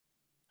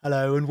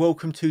Hello and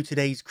welcome to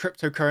today's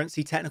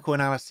cryptocurrency technical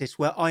analysis,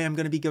 where I am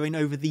going to be going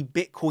over the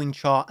Bitcoin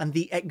chart and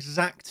the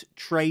exact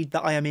trade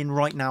that I am in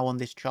right now on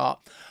this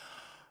chart.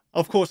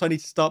 Of course, I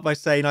need to start by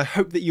saying I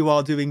hope that you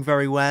are doing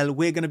very well.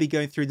 We're going to be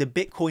going through the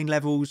Bitcoin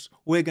levels.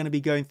 We're going to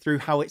be going through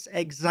how it's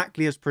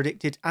exactly as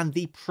predicted and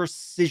the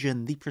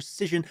precision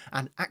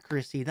and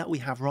accuracy that we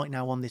have right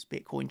now on this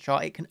Bitcoin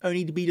chart. It can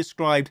only be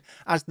described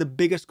as the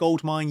biggest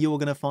gold mine you're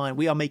going to find.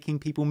 We are making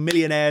people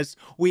millionaires.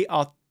 We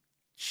are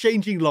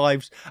changing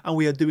lives, and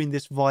we are doing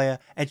this via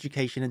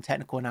education and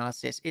technical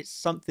analysis. It's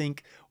something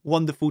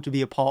wonderful to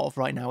be a part of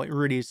right now. It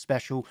really is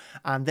special.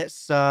 And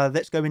let's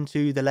go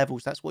into the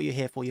levels. That's what you're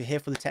here for. You're here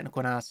for the technical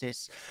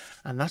analysis,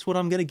 and that's what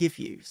I'm going to give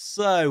you.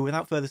 So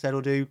without further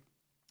ado,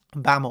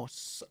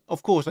 vamos.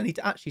 Of course, I need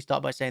to actually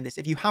start by saying this.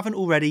 If you haven't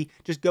already,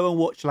 just go and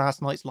watch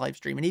last night's live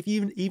stream. And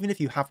even if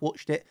you have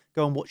watched it,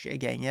 go and watch it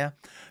again, yeah?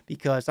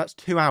 Because that's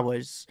 2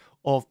 hours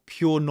of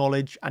pure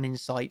knowledge and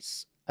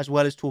insights, as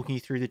well as talking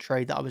you through the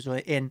trade that I was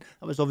in.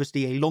 That was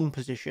obviously a long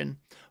position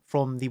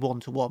from the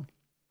 1-to-1.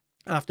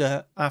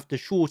 After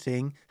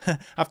shorting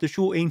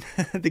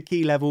the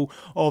key level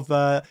of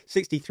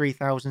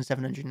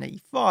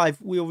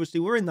 63,785, we obviously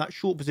were in that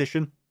short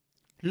position,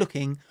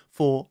 looking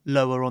for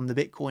lower on the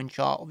Bitcoin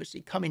chart. Obviously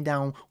coming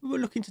down, we were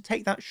looking to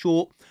take that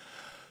short.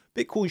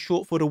 Bitcoin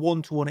short for the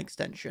 1-to-1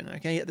 extension,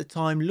 okay? At the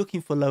time,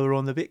 looking for lower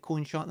on the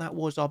Bitcoin chart, that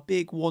was our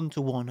big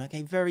 1-to-1,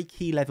 okay? Very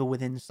key level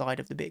within inside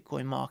of the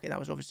Bitcoin market. That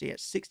was obviously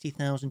at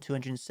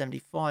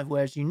 60,275,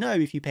 whereas, you know,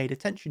 if you paid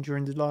attention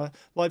during the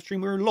live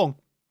stream, we were long.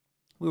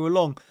 We were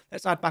long.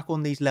 Let's add back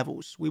on these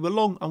levels. We were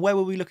long, and where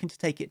were we looking to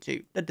take it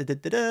to?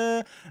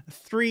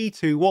 3,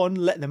 2, 1,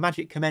 let the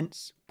magic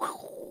commence.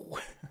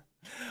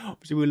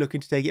 Obviously, we're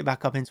looking to take it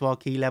back up into our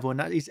key level, and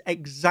that is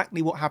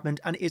exactly what happened,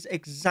 and it is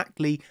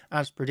exactly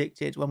as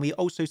predicted. When we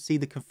also see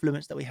the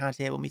confluence that we had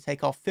here, when we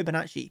take our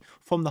Fibonacci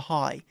from the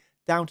high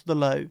down to the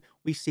low,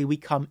 we see we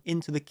come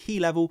into the key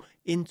level,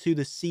 into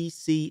the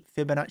CC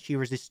Fibonacci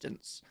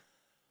resistance.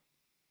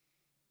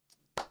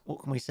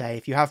 What can we say?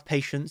 If you have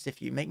patience,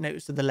 if you make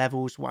notice of the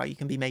levels, wow, you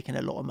can be making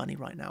a lot of money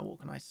right now. What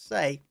can I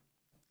say?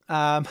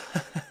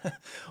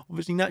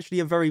 Obviously,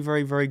 naturally, a very,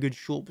 very, very good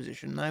short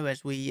position, though,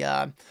 as we...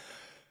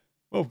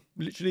 well,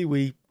 literally,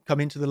 we come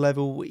into the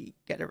level, we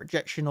get a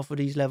rejection off of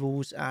these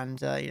levels,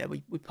 and you know, we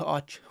put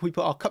our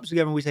cups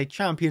together, and we say,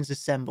 "Champions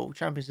assemble,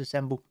 champions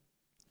assemble."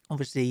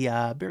 Obviously,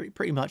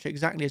 pretty much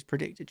exactly as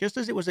predicted, just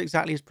as it was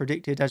exactly as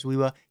predicted as we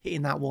were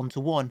hitting that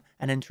 1-to-1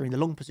 and entering the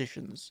long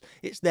positions.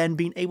 It's then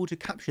been able to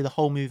capture the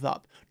whole move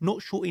up,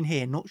 not shorting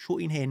here, not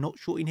shorting here, not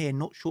shorting here,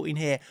 not shorting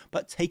here,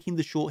 but taking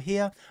the short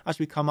here as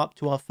we come up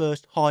to our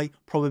first high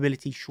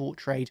probability short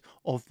trade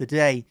of the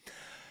day.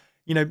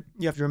 You know,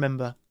 you have to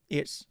remember,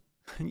 it's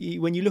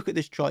when you look at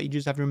this chart, you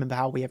just have to remember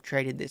how we have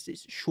traded this.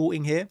 It's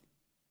shorting here.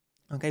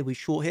 Okay, we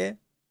short here,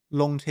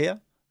 longed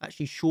here,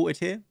 actually shorted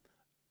here,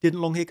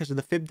 didn't long here because of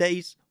the fib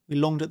days. We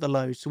longed at the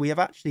lows. So we have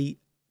actually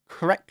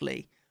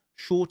correctly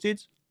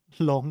shorted,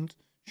 longed,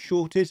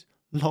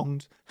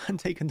 and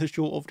taken the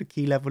short of the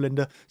key level in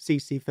the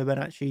CC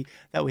Fibonacci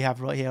that we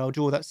have right here. I'll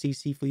draw that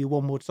CC for you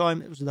one more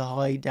time. It was the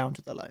high down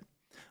to the low.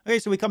 Okay,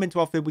 so we come into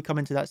our fib, we come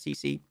into that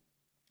CC.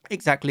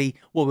 Exactly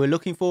what we're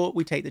looking for.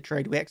 We take the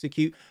trade, we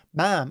execute.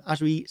 Bam! As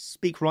we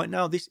speak right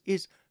now, this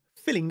is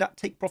filling that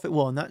take profit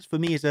one. That's for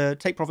me is a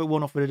take profit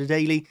one off of the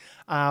daily.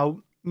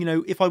 You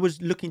know, if I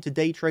was looking to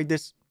day trade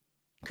this,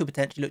 could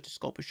potentially look to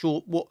scalp a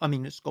short.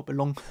 Scalp a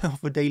long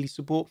off a daily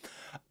support.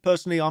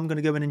 Personally, I'm going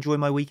to go and enjoy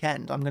my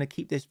weekend. I'm going to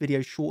keep this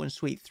video short and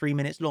sweet, 3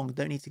 minutes long.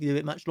 Don't need to do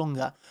it much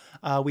longer.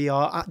 We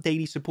are at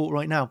daily support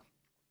right now.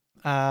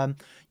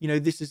 You know,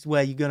 this is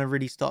where you're going to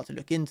really start to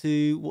look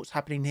into what's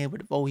happening here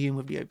with the volume,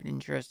 with the open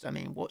interest. I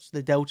mean, what's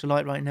the delta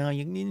like right now?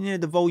 You know,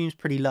 the volume's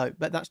pretty low,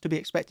 but that's to be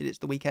expected. It's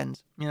the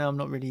weekend. You know, I'm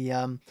not really,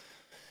 you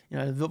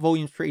know, the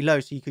volume's pretty low,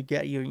 so you could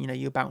get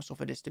you bounce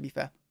off of this, to be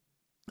fair.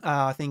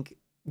 I think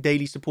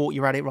daily support,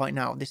 you're at it right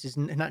now. This is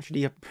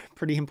naturally a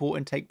pretty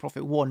important take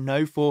profit one,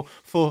 no, for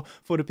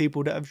the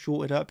people that have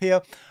shorted up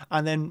here.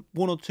 And then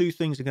 1 or 2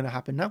 things are going to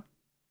happen now.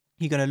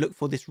 You're going to look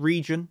for this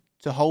region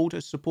to hold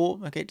as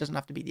support. Okay, it doesn't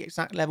have to be the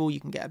exact level. You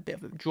can get a bit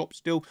of a drop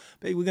still,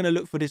 but we're going to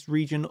look for this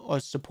region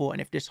as support.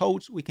 And if this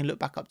holds, we can look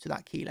back up to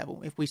that key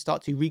level. If we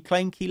start to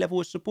reclaim key level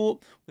as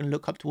support, we're going to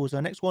look up towards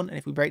our next one. And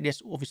if we break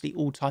this, obviously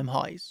all-time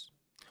highs.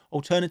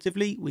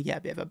 Alternatively, we get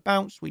a bit of a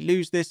bounce, we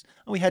lose this,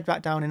 and we head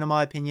back down, in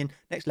my opinion,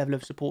 next level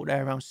of support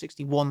there around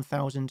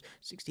 $61,000,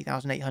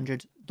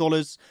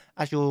 $60,800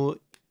 as your,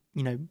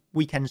 you know,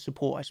 weekend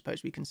support, I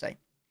suppose we can say.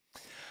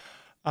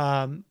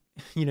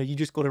 You know, you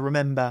just got to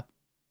remember,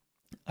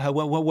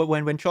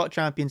 when chart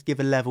champions give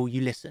a level, you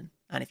listen.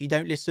 And if you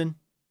don't listen,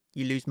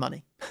 you lose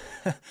money.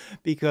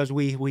 Because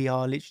we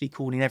are literally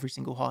calling every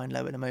single high and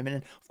low at the moment.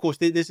 And of course,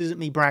 this isn't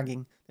me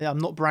bragging. I'm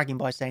not bragging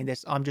by saying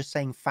this. I'm just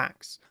saying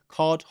facts.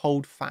 Card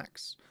hold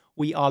facts.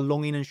 We are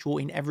longing and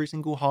shorting every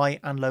single high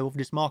and low of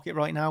this market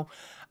right now.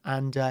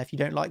 And if you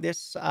don't like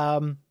this,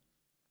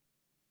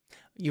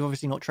 you're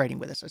obviously not trading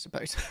with us, I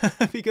suppose,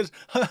 because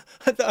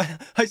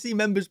I see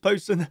members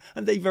posts and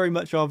they very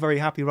much are very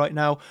happy right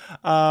now.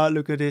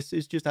 Look at this.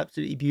 It's just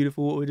absolutely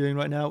beautiful what we're doing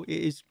right now.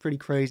 It is pretty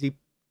crazy.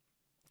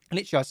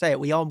 Literally, I say it,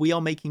 we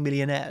are making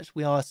millionaires.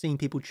 We are seeing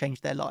people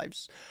change their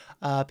lives.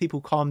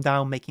 People calm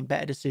down, making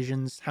better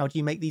decisions. How do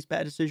you make these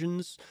better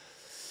decisions?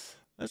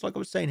 It's like I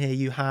was saying here,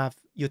 you have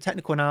your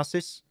technical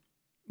analysis,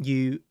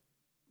 you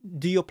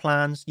do your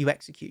plans, you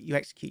execute, you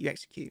execute, you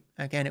execute.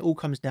 Again, it all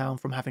comes down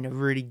from having a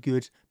really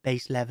good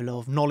base level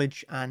of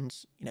knowledge and,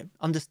 you know,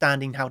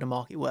 understanding how the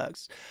market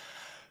works.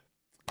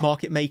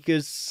 Market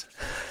makers,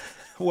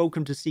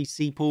 welcome to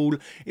CC Pool.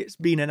 It's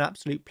been an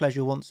absolute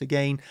pleasure once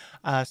again,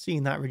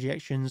 seeing that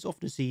rejections off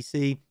the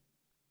CC.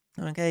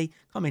 Okay,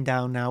 coming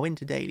down now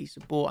into daily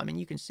support. I mean,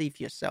 you can see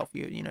for yourself,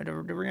 you know, the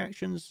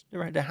reactions,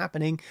 they're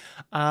happening.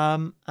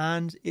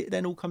 And it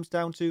then all comes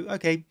down to,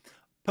 okay,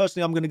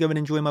 personally, I'm going to go and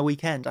enjoy my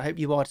weekend. I hope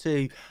you are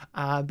too.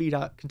 Be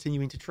that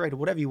continuing to trade or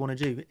whatever you want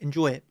to do,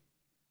 enjoy it.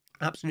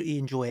 Absolutely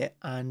enjoy it.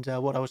 And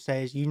what I would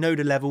say is, you know,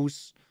 the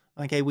levels.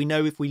 Okay, we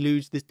know if we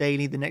lose this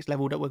daily, the next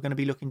level that we're going to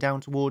be looking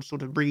down towards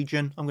sort of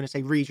region. I'm going to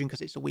say region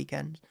because it's a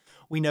weekend.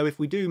 We know if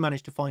we do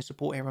manage to find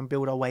support here and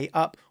build our way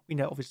up, we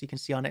know obviously can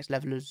see our next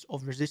level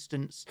of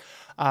resistance.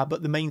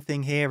 But the main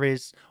thing here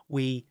is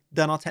we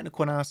done our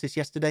technical analysis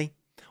yesterday.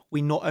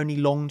 We not only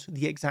longed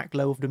the exact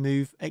low of the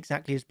move,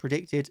 exactly as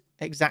predicted,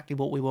 exactly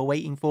what we were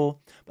waiting for,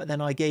 but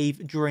then I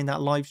gave, during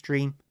that live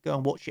stream, go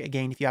and watch it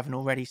again if you haven't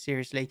already,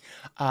 seriously,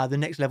 the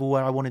next level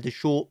where I wanted to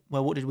short.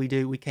 Well, what did we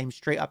do? We came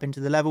straight up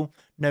into the level,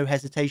 no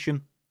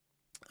hesitation.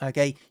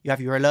 Okay, you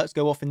have your alerts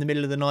go off in the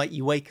middle of the night,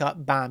 you wake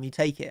up, bam, you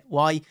take it.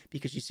 Why?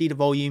 Because you see the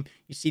volume,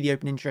 you see the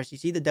open interest, you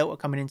see the delta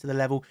coming into the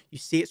level, you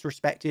see it's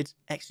respected,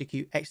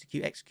 execute,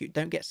 execute, execute.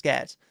 Don't get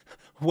scared.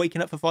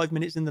 Waking up for 5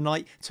 minutes in the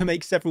night to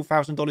make several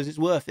 $1,000s, it's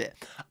worth it.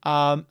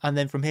 And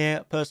then from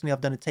here, personally,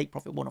 I've done a take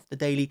profit one off the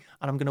daily,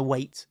 and I'm going to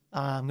wait.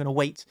 I'm going to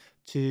wait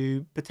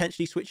to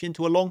potentially switch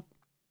into a long.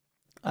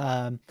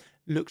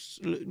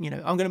 You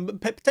know, I'm going to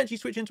potentially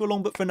switch into a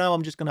long, but for now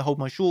I'm just going to hold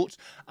my shorts,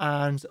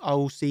 and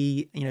I'll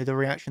see, you know, the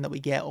reaction that we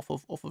get off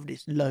of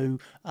this low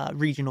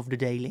region of the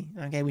daily.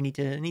 Okay, we need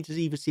to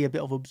either see a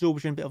bit of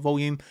absorption, a bit of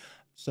volume.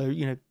 So,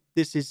 you know,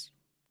 this is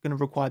going to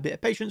require a bit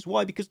of patience.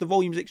 Why? Because the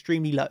volume is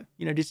extremely low.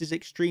 You know, this is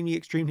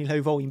extremely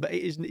low volume, but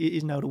it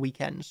is now the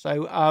weekend. So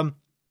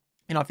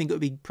you know, I think it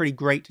would be pretty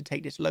great to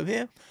take this low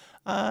here.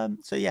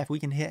 So yeah, if we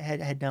can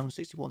head down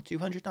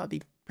 61,200, that would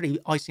be pretty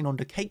icing on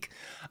the cake.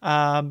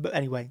 But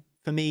anyway,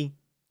 for me,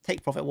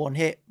 take profit one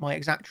hit. My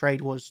exact trade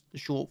was the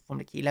short from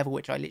the key level,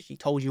 which I literally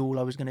told you all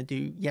I was going to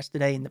do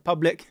yesterday in the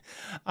public.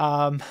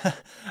 And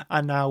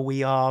now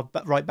we are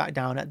right back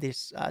down at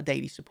this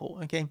daily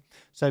support. Okay,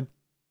 so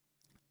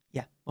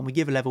yeah, when we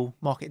give a level,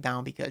 mark it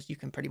down, because you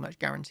can pretty much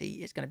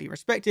guarantee it's going to be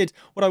respected.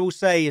 What I will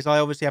say is I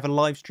obviously have a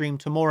live stream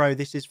tomorrow.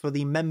 This is for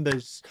the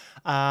members.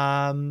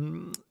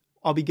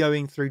 I'll be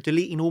going through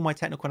deleting all my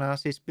technical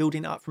analysis,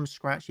 building it up from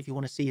scratch. If you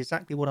want to see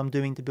exactly what I'm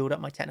doing to build up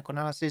my technical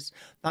analysis,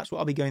 that's what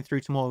I'll be going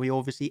through tomorrow. We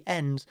obviously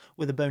end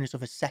with a bonus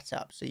of a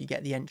setup. So you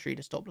get the entry,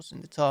 the stop loss,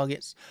 and the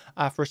targets.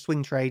 For a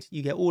swing trade,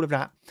 you get all of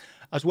that,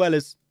 as well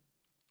as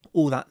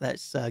all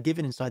that's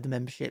given inside the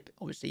membership.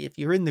 Obviously, if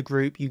you're in the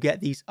group, you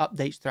get these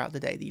updates throughout the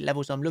day, the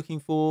levels I'm looking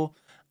for,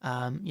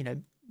 you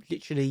know,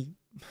 literally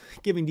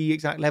giving the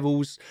exact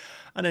levels.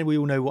 And then we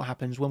all know what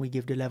happens when we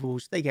give the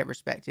levels. They get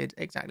respected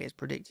exactly as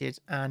predicted.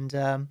 And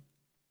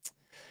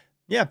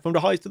yeah, from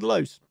the highs to the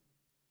lows.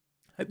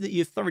 Hope that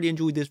you've thoroughly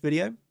enjoyed this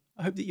video.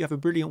 I hope that you have a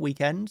brilliant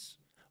weekend.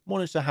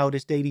 Monitor how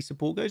this daily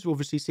support goes. We're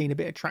obviously seeing a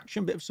bit of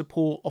traction, a bit of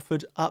support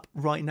offered up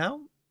right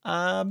now.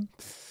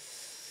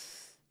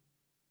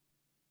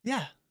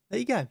 Yeah, there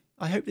you go.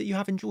 I hope that you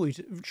have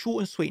enjoyed. Short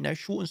and sweet. No,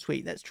 short and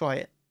sweet. Let's try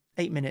it.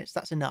 8 minutes.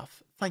 That's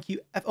enough. Thank you.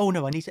 Oh,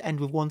 no, I need to end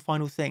with one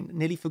final thing.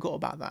 Nearly forgot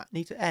about that.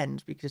 Need to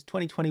end because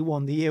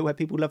 2021, the year where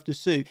people love to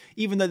sue,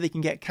 even though they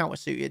can get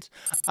countersuited.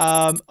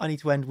 I need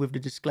to end with the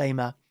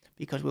disclaimer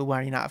because we're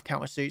running out of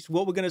countersuits.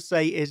 What we're going to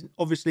say is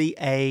obviously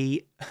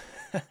a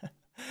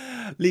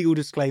legal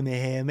disclaimer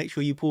here. Make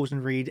sure you pause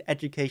and read.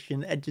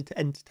 Education,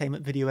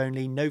 entertainment video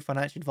only. No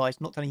financial advice.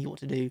 Not telling you what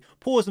to do.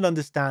 Pause and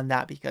understand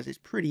that because it's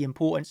pretty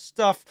important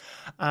stuff.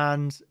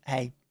 And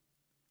hey,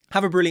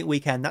 have a brilliant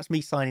weekend. That's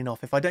me signing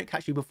off. If I don't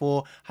catch you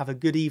before, have a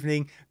good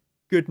evening,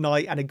 good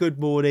night, and a good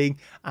morning.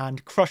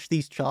 And crush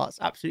these charts.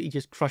 Absolutely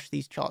just crush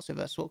these charts with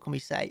us. What can we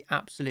say?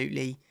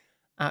 Absolutely,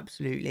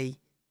 absolutely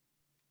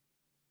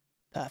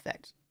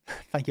perfect.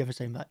 Thank you ever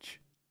so much.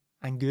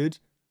 And good.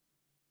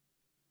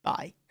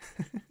 Bye.